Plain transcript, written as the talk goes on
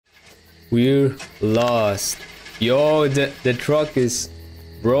We're lost. Yo, the truck is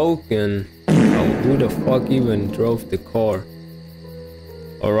broken. Oh, who the fuck even drove the car?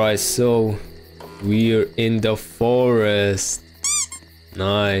 Alright, so we're in the forest.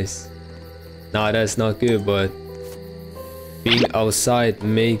 Nice. Nah, that's not good, but being outside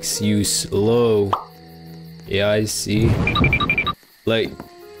makes you slow. Yeah, I see. Like,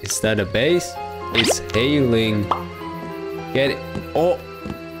 is that a base? It's hailing. Get it. Oh!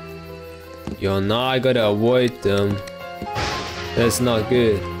 Yo, now I gotta avoid them. That's not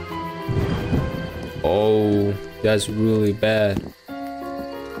good. Oh, that's really bad.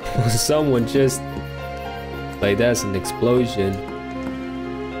 Someone just... like, that's an explosion.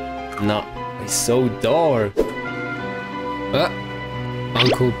 Nah, it's so dark.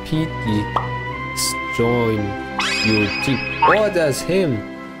 Uncle Petey, join your team. Oh, that's him.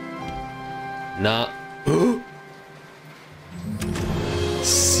 Nah.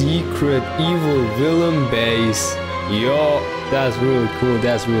 Secret evil villain base. Yo, that's really cool.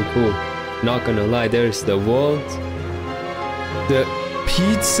 That's really cool. Not gonna lie, there's the vault. The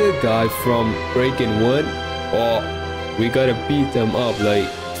pizza guy from Breaking 1. Oh, we gotta beat them up. Like,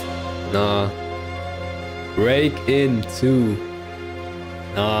 nah. Break in 2.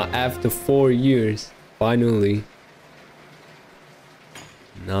 Nah, after 4 years, finally.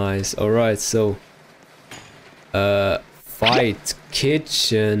 Nice. Alright, so fight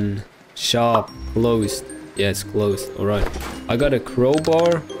kitchen shop closed. Yeah, it's closed. Alright. I got a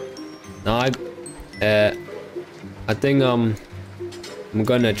crowbar. Nah, I think I'm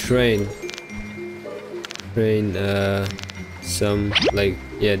gonna train some, like,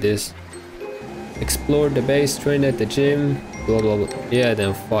 yeah, this. Explore the base, train at the gym, blah blah blah. Yeah,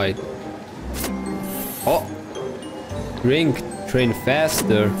 then fight. Oh! Drink, train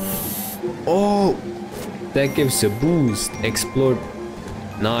faster. Oh! That gives a boost. Explore.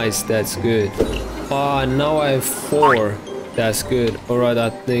 Nice, that's good. Ah, now I have 4. That's good. Alright,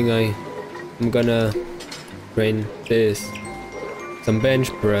 I think I'm gonna train this. Some bench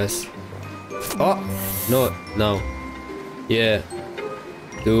press. Oh! No. Yeah.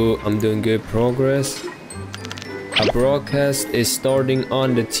 I'm doing good progress. A broadcast is starting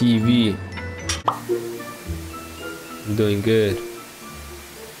on the TV. I'm doing good.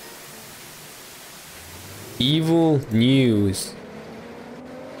 Evil news.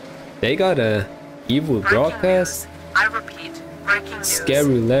 They got a evil broadcast. I repeat, breaking news.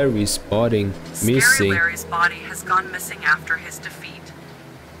 Scary Larry spotting missing. Scary Larry's body has gone missing after his defeat.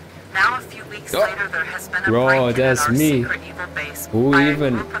 Now, a few weeks later, there has been a break-in that's at our me. secret evil base Who by a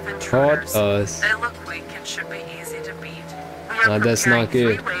even group of taught intruders. us? They look weak and should be easy to beat. We are That's not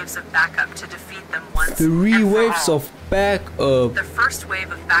preparing good. 3 waves of backup to defeat them once 3 and for waves all. of backup. The first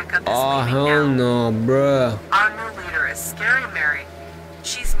wave of backup is Oh leaving hell now. no, bruh. Our new leader is Scary Mary.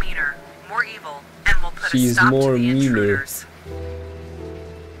 She's meaner, more evil, and will put She's a stop more to the meaner. intruders.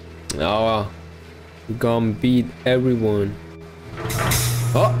 Oh, we gonna beat everyone.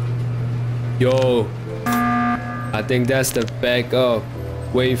 Oh, yo, I think that's the backup.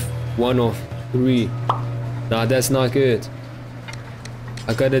 Wave 1 of 3. Nah, that's not good.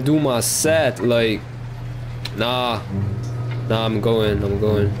 I gotta do my set. Like, nah, I'm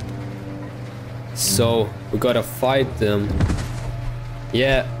going. So we gotta fight them.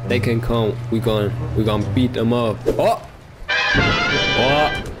 Yeah, they can come. We gonna beat them up. Oh,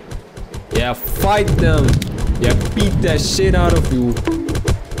 yeah, fight them. Yeah, beat that shit out of you.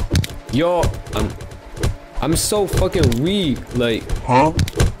 Yo, I'm so fucking weak. Like, huh?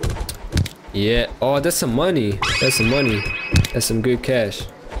 Yeah. Oh, that's some money. That's some money. That's some good cash.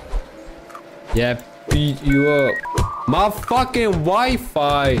 Yeah, beat you up. My fucking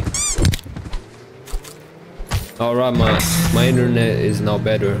Wi-Fi. Alright, my internet is now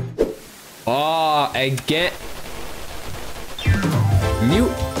better. Oh, again. New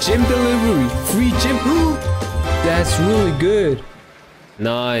gym delivery. Free gym. That's really good.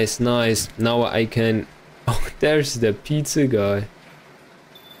 Nice. Now I can... Oh, there's the pizza guy.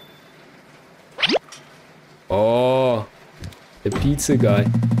 Oh, the pizza guy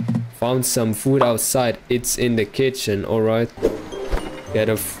found some food outside. It's in the kitchen. Alright. Get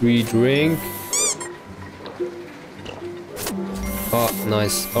a free drink. Oh,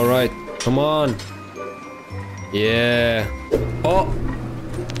 nice. Alright, come on. Yeah. Oh,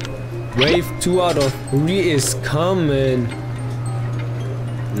 wave 2 out of 3 is coming.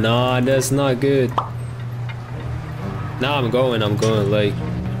 Nah, that's not good. Nah, I'm going. Like,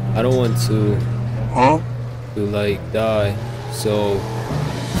 I don't want to like die. So,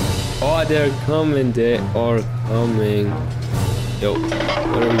 oh, they're coming. They are coming. Yo,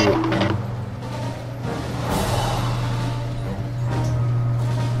 where are you?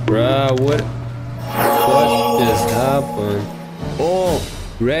 Bruh, what just happened? Oh,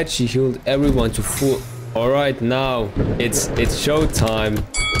 Reggie healed everyone to full. Alright, now it's showtime.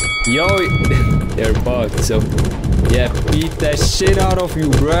 Yo, they're bugged, so yeah, beat that shit out of you,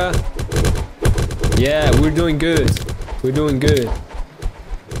 bruh. Yeah, we're doing good. We're doing good.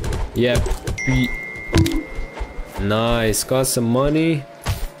 Yeah, nice. Got some money.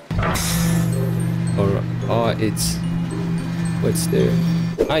 Alright, oh, it's what's there?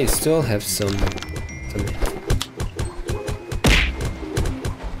 I still have some.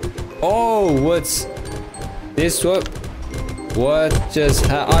 Oh, what's this? What just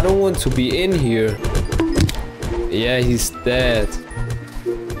I don't want to be in here. Yeah, he's dead.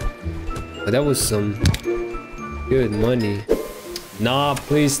 But that was some good money. Nah,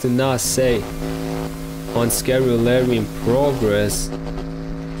 please do not say on Scary Larry in progress.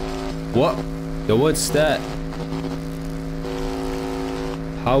 What? Yo, what's that?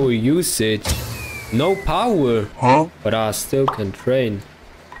 Power usage. No power. Huh? But I still can train.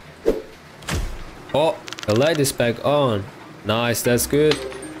 Oh, the light is back on. Nice, that's good.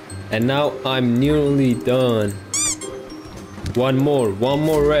 And now I'm nearly done. One more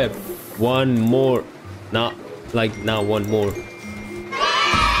rep. One more. Not like now, one more.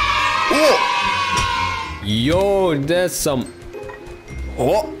 Oh! Yo, that's some.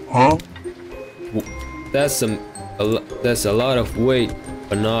 Oh, huh? That's a lot of weight.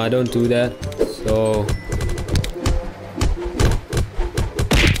 But no, I don't do that. So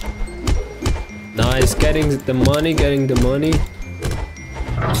nice, getting the money.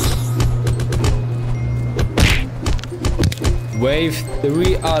 Wave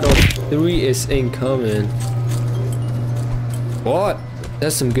 3 out of 3 is incoming. What?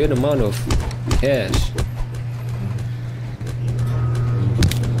 That's some good amount of cash.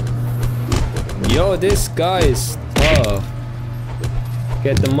 Yo, this guy is tough.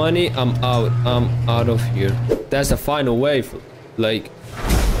 Get the money, I'm out of here. That's the final wave. Like,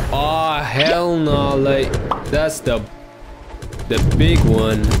 oh hell no, like that's the big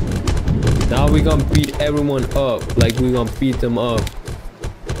one. Now we gonna beat everyone up. Like we gonna beat them up.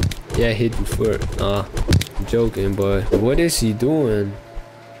 Yeah, hit you first. Nah, I'm joking, but what is he doing?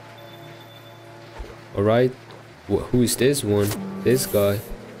 Alright, who is this one? This guy.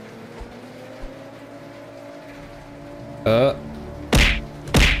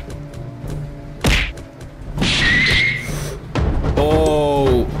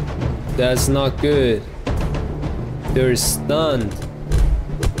 Oh, that's not good. They're stunned.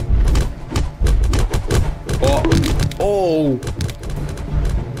 Oh.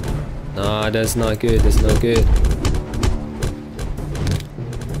 Nah, that's not good. That's not good.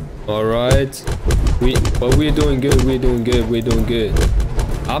 All right. But we're doing good. We're doing good. We're doing good.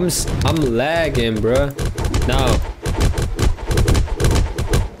 I'm lagging, bruh. Now.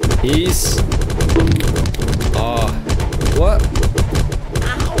 He's. What?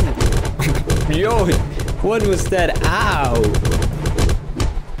 Ow. Yo, what was that? Ow.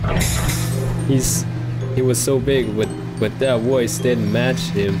 He was so big, but that voice didn't match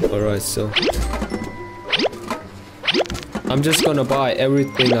him. Alright, so I'm just gonna buy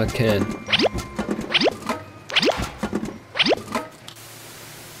everything I can.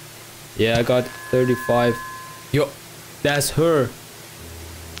 Yeah, I got 35. Yo, that's her.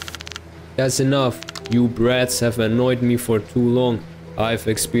 That's enough. You brats have annoyed me for too long. I have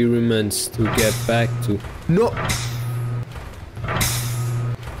experiments to get back to. No!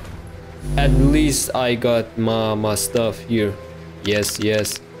 At least I got my stuff here. Yes,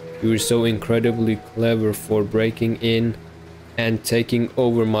 yes. You're so incredibly clever for breaking in and taking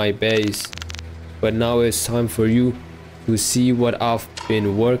over my base. But now it's time for you to see what I've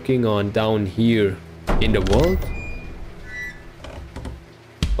been working on down here. In the vault?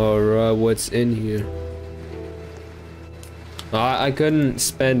 Alright, what's in here? I couldn't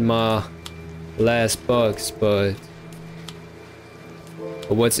spend my last bucks, but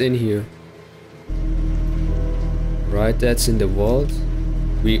what's in here? Right, that's in the vault.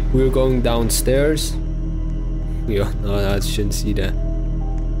 We're going downstairs. Yeah, no, I shouldn't see that.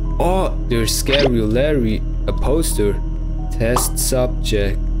 Oh, there's Scary Larry, a poster. Test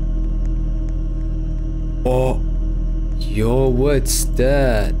subject. Oh, yo, what's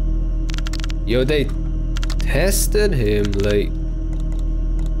that? Yo, they tested him, like.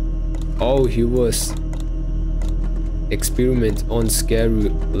 Oh, he was experiment on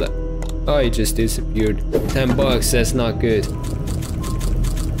Scary. Oh, he just disappeared. 10 bucks, that's not good.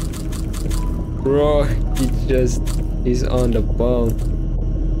 Bro, he's on the ball.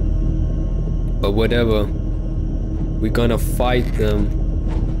 But whatever. We're gonna fight them.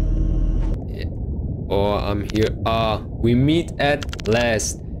 Yeah. Oh, I'm here. We meet at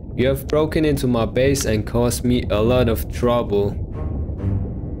last. You have broken into my base and caused me a lot of trouble.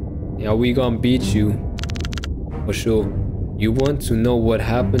 Yeah, we gonna beat you. For sure. You want to know what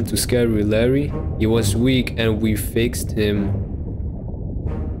happened to Scary Larry? He was weak and we fixed him.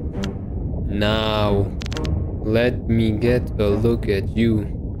 Now, let me get a look at you.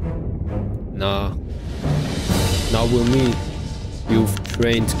 Nah. Now we'll meet. You've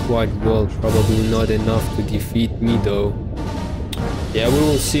trained quite well, probably not enough to defeat me though. Yeah, we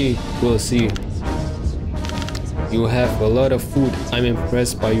will see. We'll see. You have a lot of food. I'm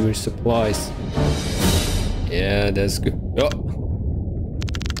impressed by your supplies. Yeah, that's good. Oh.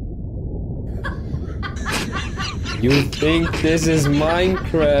 You think this is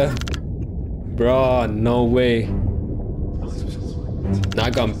Minecraft? Bruh, no way.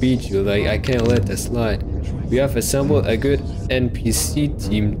 Not gonna beat you, like I can't let that slide. We have assembled a good NPC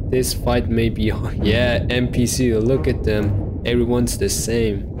team. This fight may be hard. Yeah, NPC, look at them. Everyone's the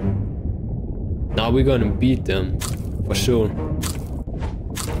same. Now we're gonna beat them. For sure.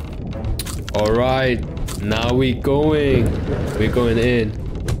 Alright. Now we're going in.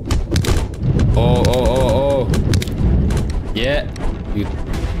 Oh. Yeah.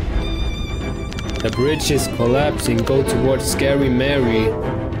 The bridge is collapsing. Go towards Scary Mary.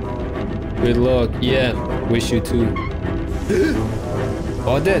 Good luck. Yeah. Wish you too.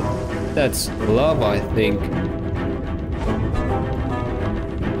 Oh, that's lava, I think.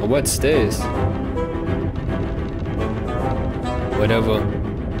 Oh, what's this? Whatever.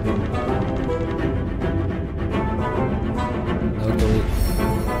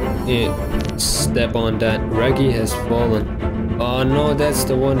 Yeah, step on that. Raggy has fallen. Oh no, that's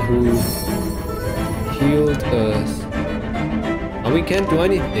the one who healed us. And we can't do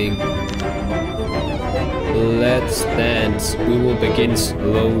anything. Let's dance. We will begin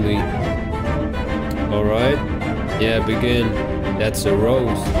slowly. Alright? Yeah, begin. That's a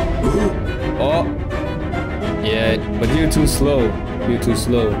rose. Oh! Yeah, but you're too slow. You're too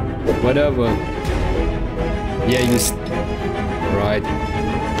slow. Whatever. Yeah, right.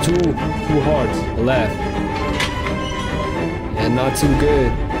 Two hearts left. And not too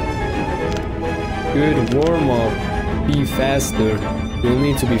good. Good warm up. Be faster. You'll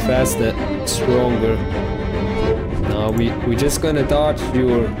need to be faster, stronger. Now we just gonna dodge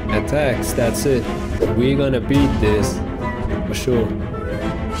your attacks. That's it. We're gonna beat this for sure.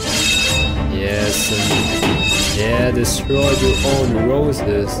 Yes. Yeah, destroy your own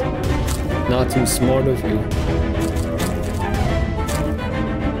roses. Not too smart of you.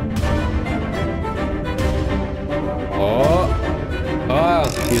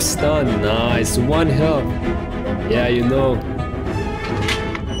 You're stunned. Nice. One health. Yeah, you know.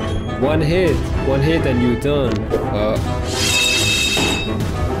 One hit and you're done.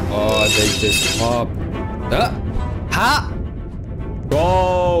 Oh, they just pop. Ha!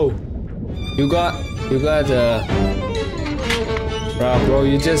 Bro! You got bro,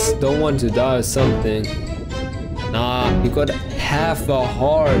 you just don't want to die or something. Nah, you got half a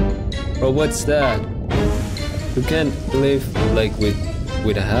heart. Bro, what's that? You can't live like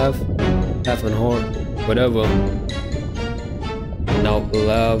with a half an heart, whatever. Now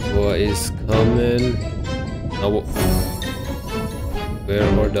lava is coming. Now where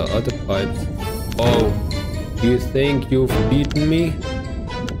are the other pipes? Oh, you think you've beaten me?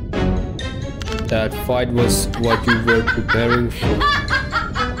 That fight was what you were preparing for.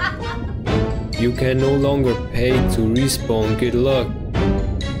 You can no longer pay to respawn. Good luck.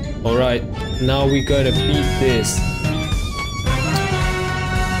 Alright, now we gotta beat this.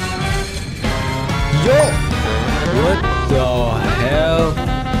 Yo! What the hell?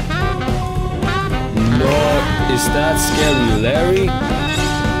 No, is that Scary Larry?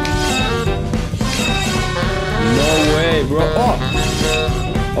 No way, bro. Oh!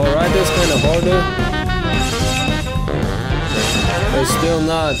 Alright, that's kind of harder. But still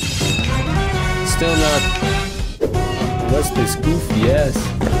not. What's this goofy ass?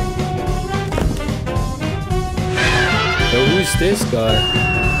 So who's this guy?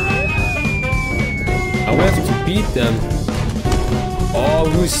 I have to beat them. Oh,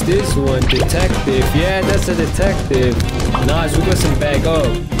 who's this one? Detective. Yeah, that's a detective. Nice, we got some back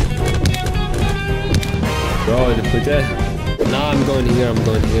up. Bro, to put that. Nah, I'm going here.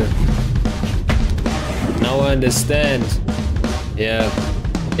 Now I understand. Yeah,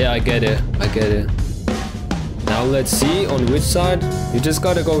 I get it. Now let's see on which side. You just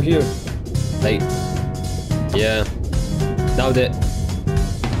gotta go here. Like, yeah. Now that.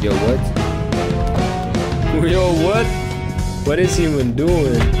 Yo, what? Yo, what? What is he even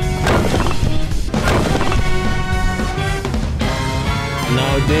doing?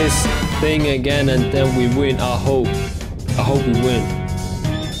 Now this thing again and then we win. I hope we win.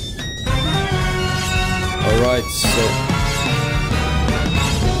 Alright, so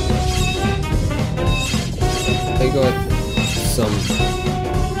I got some.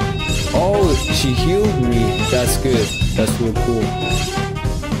 Oh, she healed me. That's good. That's real cool.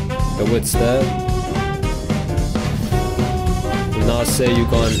 But what's that? Do not say you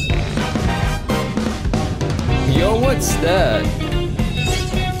gone. Yo, what's that?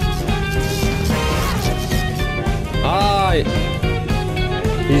 Ah,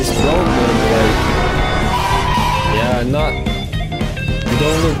 he's broken. Like, yeah, not. You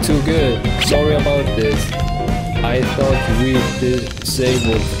don't look too good. Sorry about this. I thought we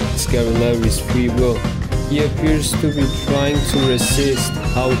disabled Scary Larry's free will. He appears to be trying to resist.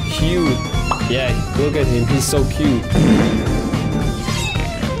 How cute! Yeah, look at him. He's so cute.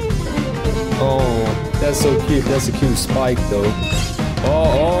 Oh, that's so cute. That's a cute spike, though.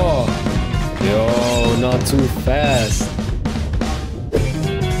 Oh, yo, not too fast.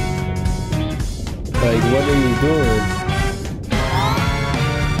 Like, what are you doing?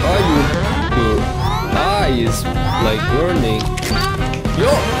 Are you? Your eye is like burning.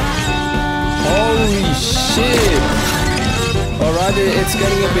 Yo! Holy shit! Alright, it's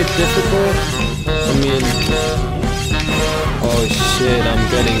getting a bit difficult. I mean, oh shit, I'm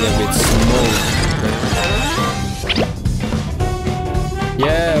getting a bit smoked.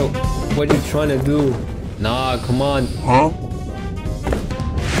 Yeah, what are you trying to do? Nah, come on. Huh?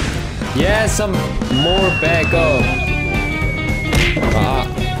 Yeah, some more back up.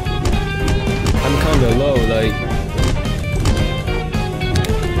 I'm kinda low, like.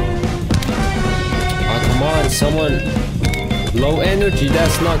 Come on, someone. Low energy,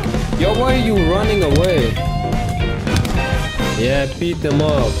 that's not. Yo, why are you running away? Yeah, beat them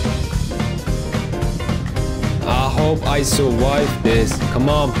up. I hope I survive this. Come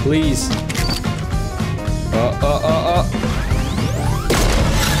on, please.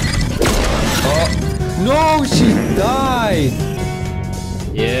 No, she died.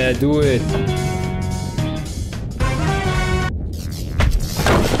 Yeah, do it.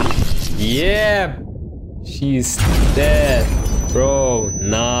 Yeah, she's dead, bro.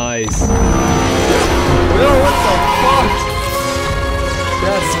 Nice. Yo, what the fuck?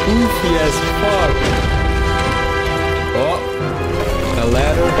 That's goofy as fuck. Oh, a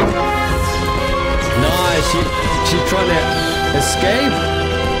ladder. Nice. She trying to escape.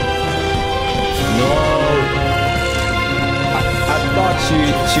 No. I thought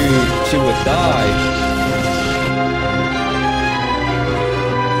she would die.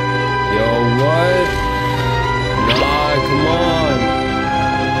 Yo, what? Nah, come on.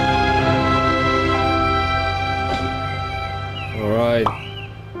 Alright.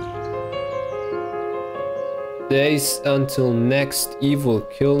 Days until next evil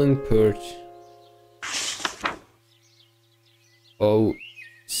killing purge. Oh,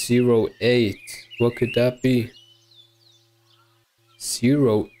 08. What could that be?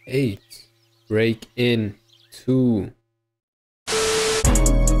 08. Break in 2.